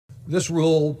This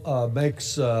rule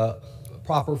makes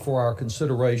proper for our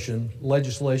consideration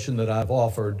legislation that I've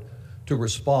offered to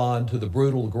respond to the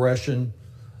brutal aggression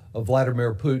of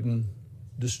Vladimir Putin,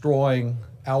 destroying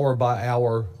hour by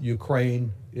hour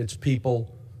Ukraine, its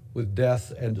people, with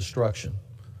death and destruction.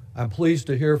 I'm pleased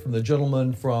to hear from the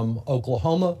gentleman from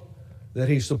Oklahoma that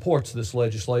he supports this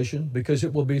legislation because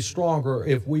it will be stronger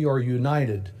if we are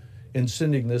united in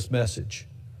sending this message.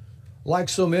 Like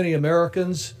so many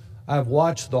Americans, I've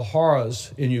watched the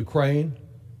horrors in Ukraine.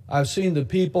 I've seen the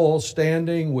people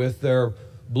standing with their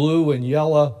blue and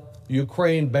yellow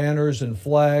Ukraine banners and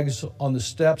flags on the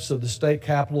steps of the state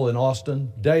capitol in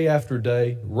Austin, day after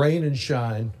day, rain and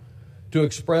shine, to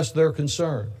express their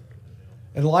concern.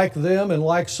 And like them, and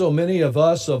like so many of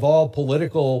us of all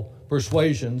political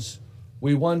persuasions,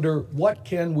 we wonder, what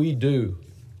can we do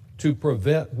to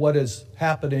prevent what is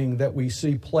happening that we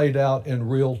see played out in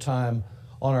real time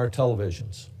on our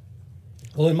televisions?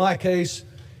 Well, in my case,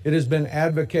 it has been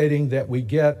advocating that we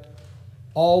get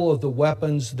all of the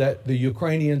weapons that the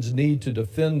Ukrainians need to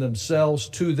defend themselves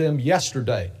to them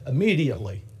yesterday,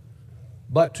 immediately,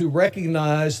 but to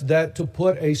recognize that to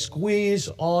put a squeeze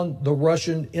on the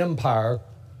Russian Empire,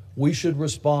 we should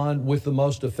respond with the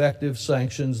most effective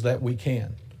sanctions that we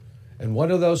can. And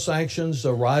one of those sanctions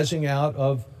arising out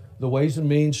of the Ways and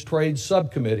Means Trade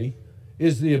Subcommittee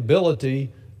is the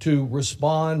ability to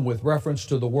respond with reference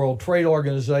to the World Trade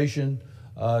Organization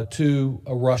to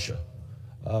Russia.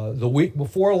 The week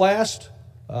before last,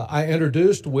 I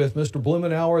introduced with Mr.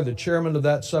 Blumenauer, the chairman of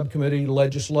that subcommittee,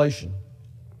 legislation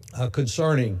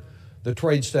concerning the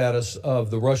trade status of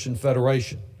the Russian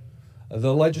Federation.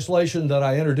 The legislation that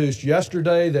I introduced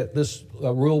yesterday that this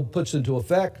rule puts into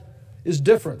effect is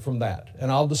different from that,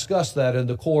 and I'll discuss that in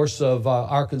the course of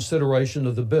our consideration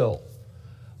of the bill.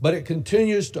 But it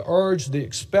continues to urge the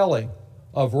expelling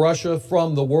of Russia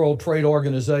from the World Trade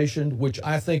Organization, which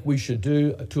I think we should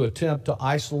do to attempt to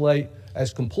isolate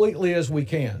as completely as we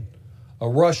can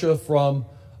Russia from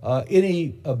any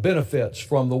benefits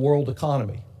from the world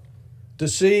economy. To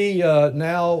see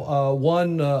now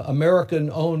one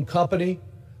American-owned company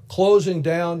closing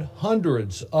down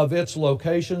hundreds of its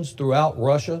locations throughout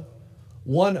Russia,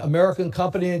 one American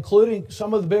company, including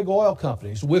some of the big oil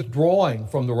companies, withdrawing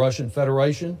from the Russian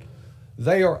Federation,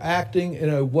 they are acting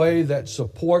in a way that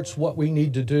supports what we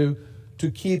need to do to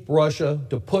keep Russia,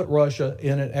 to put Russia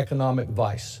in an economic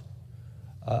vice.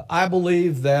 I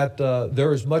believe that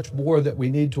there is much more that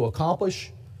we need to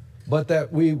accomplish, but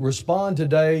that we respond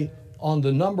today on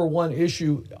the number one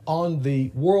issue on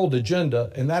the world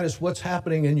agenda, and that is what's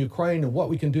happening in Ukraine and what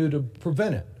we can do to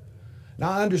prevent it. Now,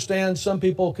 I understand some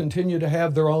people continue to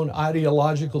have their own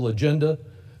ideological agenda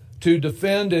to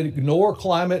defend and ignore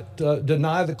climate,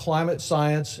 deny the climate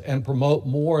science, and promote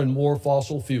more and more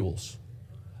fossil fuels.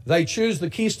 They choose the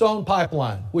Keystone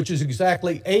Pipeline, which is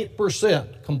exactly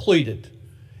 8% completed.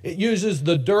 It uses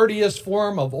the dirtiest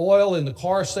form of oil in the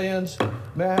tar sands.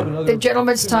 May I have another? The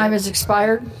gentleman's time has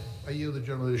expired. I yield the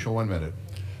gentleman additional 1 minute.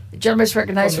 The gentleman is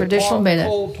recognized for additional minute.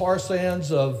 Coal tar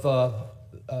sands of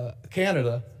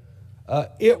Canada.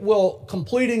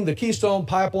 Completing the Keystone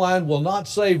Pipeline will not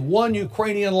save one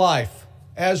Ukrainian life,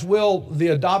 as will the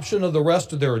adoption of the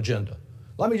rest of their agenda.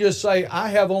 Let me just say, I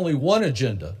have only one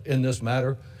agenda in this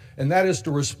matter, and that is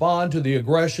to respond to the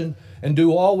aggression and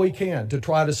do all we can to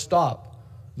try to stop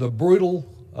the brutal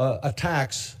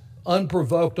attacks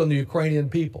unprovoked on the Ukrainian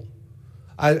people.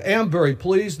 I am very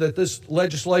pleased that this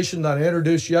legislation that I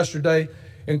introduced yesterday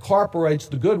incorporates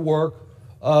the good work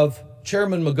of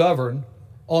Chairman McGovern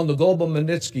on the Global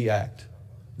Magnitsky Act.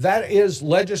 That is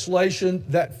legislation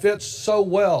that fits so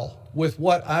well with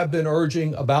what I've been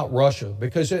urging about Russia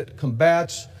because it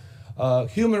combats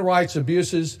human rights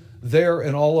abuses there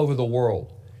and all over the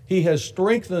world. He has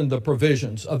strengthened the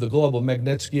provisions of the Global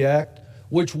Magnitsky Act,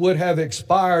 which would have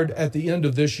expired at the end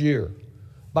of this year.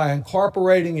 By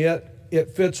incorporating it, it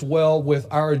fits well with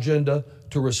our agenda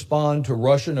to respond to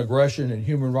Russian aggression and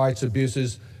human rights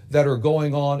abuses that are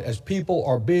going on as people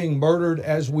are being murdered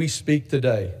as we speak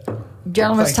today.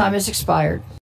 Gentleman's time has expired.